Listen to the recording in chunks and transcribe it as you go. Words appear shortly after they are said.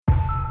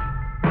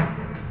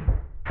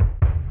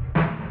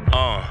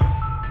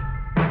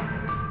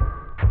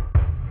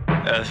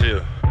F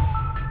you.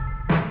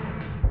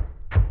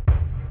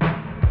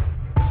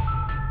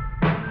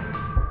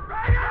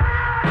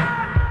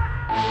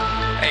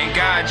 Ain't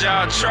God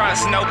y'all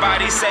trust,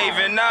 nobody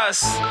saving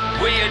us.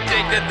 We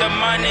addicted to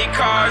money,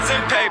 cars,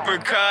 and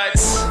paper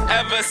cuts.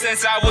 Ever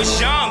since I was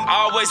young,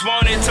 always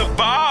wanted to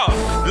ball.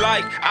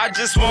 Like, I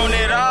just want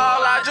it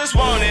all, I just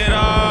want it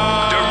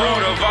all. The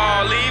root of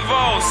all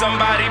evil,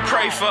 somebody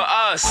pray for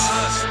us.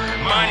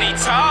 Money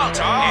talk,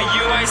 and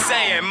you ain't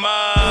saying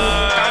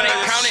much. Count it,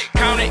 count it,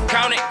 count it,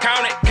 count it,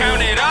 count it,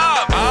 count it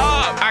up.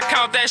 I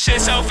count that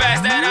shit so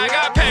fast that I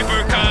got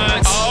paper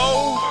cuts.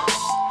 Oh,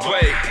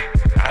 wait.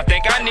 I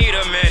think I need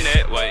a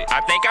minute, wait, I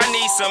think I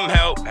need some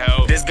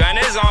help. This gun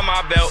is on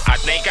my belt, I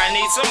think I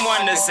need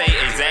someone to say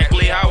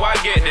exactly how I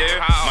get there.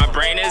 My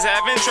brain is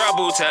having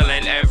trouble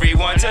telling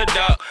everyone to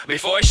duck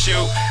before I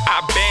shoot.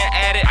 I've been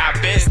at it, I've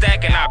been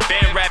stacking, I've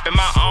been rapping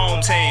my own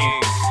team.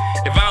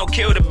 If I don't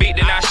kill the beat,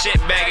 then I shit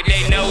back,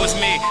 they know it's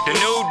me. The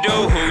new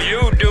dude, who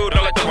you do,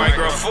 don't let the white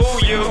girl fool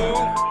you.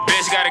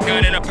 Bitch got a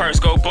gun in a purse,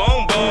 go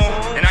boom boom.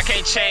 And I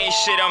can't change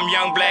shit, I'm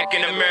young black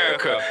in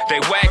America. They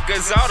whack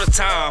us all the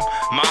time,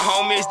 my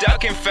homies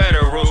ducking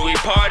federals. We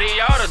party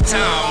all the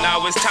time, now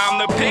it's time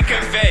to pick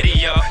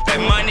confetti up. That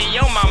money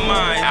on my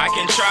mind, I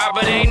can try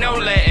but ain't no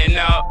letting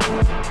up.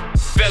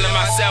 Feeling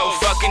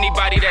myself, fuck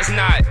anybody that's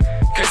not.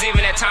 Cause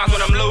even at times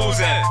when I'm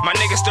losing, my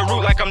niggas still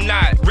root like I'm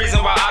not. Reason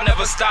why I'll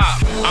never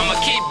stop, I'ma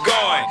keep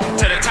going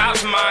to the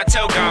top's mine.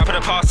 Tell God put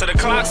a pause to the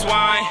clock's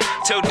wind.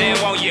 Till then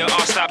won't you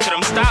all stop to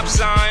them stop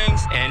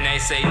signs. And they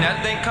say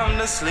nothing come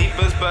to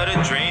sleepers but a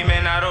dream.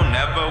 And I don't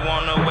never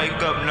wanna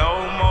wake up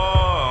no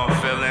more. I'm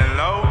feeling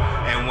low,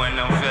 and when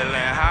I'm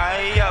feeling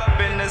high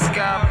up in the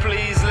sky,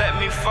 please let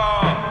me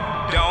fall.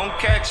 Don't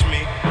catch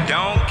me,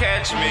 don't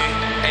catch me.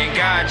 Ain't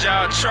God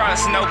y'all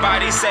trust,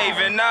 nobody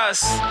saving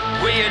us.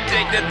 We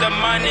addicted to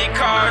money,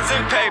 cars,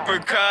 and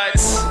paper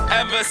cuts.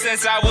 Ever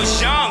since I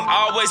was young,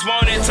 always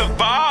wanted to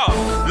ball.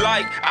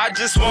 Like, I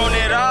just want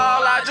it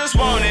all, I just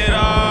want it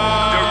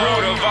all. The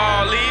root of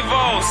all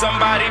evil,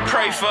 somebody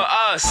pray for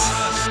us.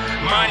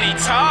 Money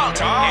talk,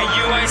 and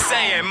you ain't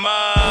saying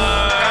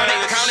much. Count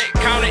it, count it,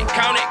 count it,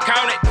 count it,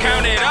 count it,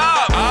 count it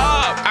up.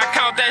 I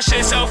count that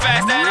shit so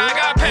fast that I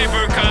got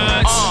paper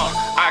cuts.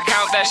 I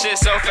count that shit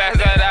so fast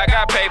that I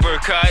got paper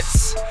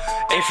cuts.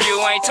 If you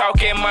ain't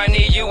talking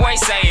money, you ain't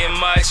saying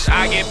much.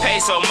 I get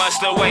paid so much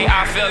the way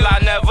I feel I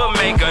never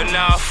make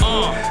enough.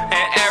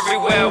 And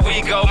everywhere we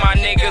go, my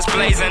niggas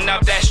blazing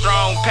up that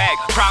strong pack.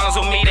 Problems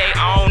with me, they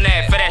own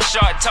that. For that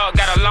short talk,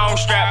 got a long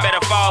strap,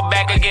 better fall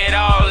back and get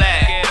all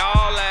that.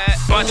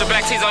 Bunch of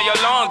black tees on your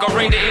lawn, go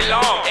read it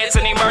long. It's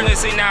an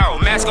emergency now.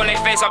 Mask on their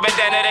face, all been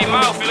down to their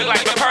mouth. You look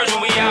like the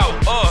Persian, we out.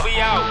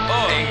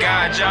 Ain't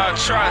God y'all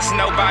trust,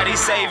 nobody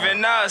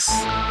saving us.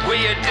 We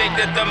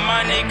addicted to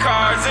money,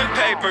 cars, and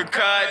paper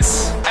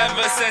cuts.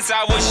 Ever since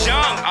I was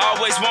young,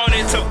 always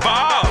wanted to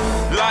ball.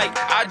 Like,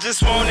 I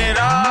just want it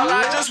all,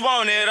 I just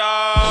want it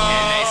all.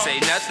 And they say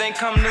nothing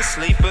come to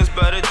sleepers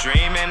but a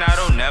dream. And I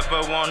don't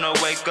never wanna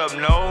wake up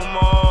no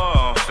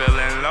more. I'm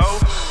feeling low,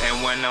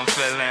 and when I'm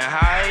feeling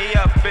high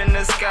up in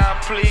the sky,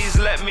 please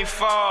let me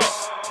fall.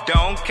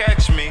 Don't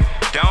catch me,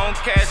 don't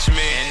catch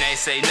me. And they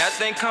say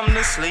nothing come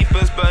to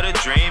sleepers but a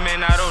dream.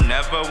 And I don't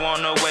never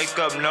wanna wake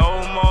up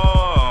no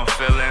more. I'm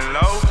feeling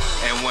low,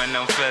 and when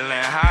I'm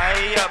feeling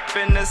high up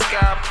in the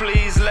sky,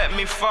 please let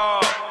me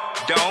fall.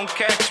 Don't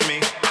catch me,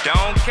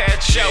 don't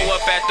catch me. Show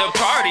up at the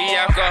party,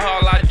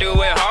 alcohol I do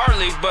it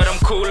hardly, but I'm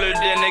cooler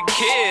than a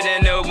kid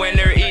in the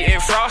winter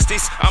eating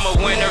Frosties. I'm a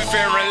winner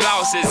fearing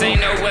losses, ain't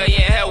no way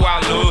in hell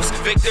I lose.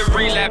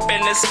 Victory lap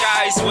in the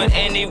skies with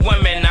any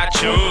women I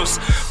choose.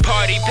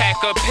 Party pack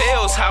of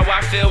pills, how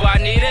I feel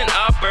I need an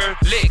upper.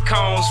 Lit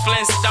cones,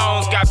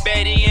 Flintstones, got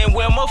Betty and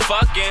Wilma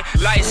fucking.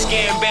 Light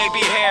skin,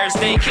 baby hairs,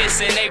 they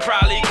kissing, they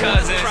probably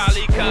cousins.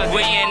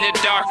 We in the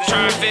dark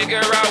trying to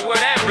figure out where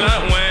that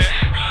blunt went.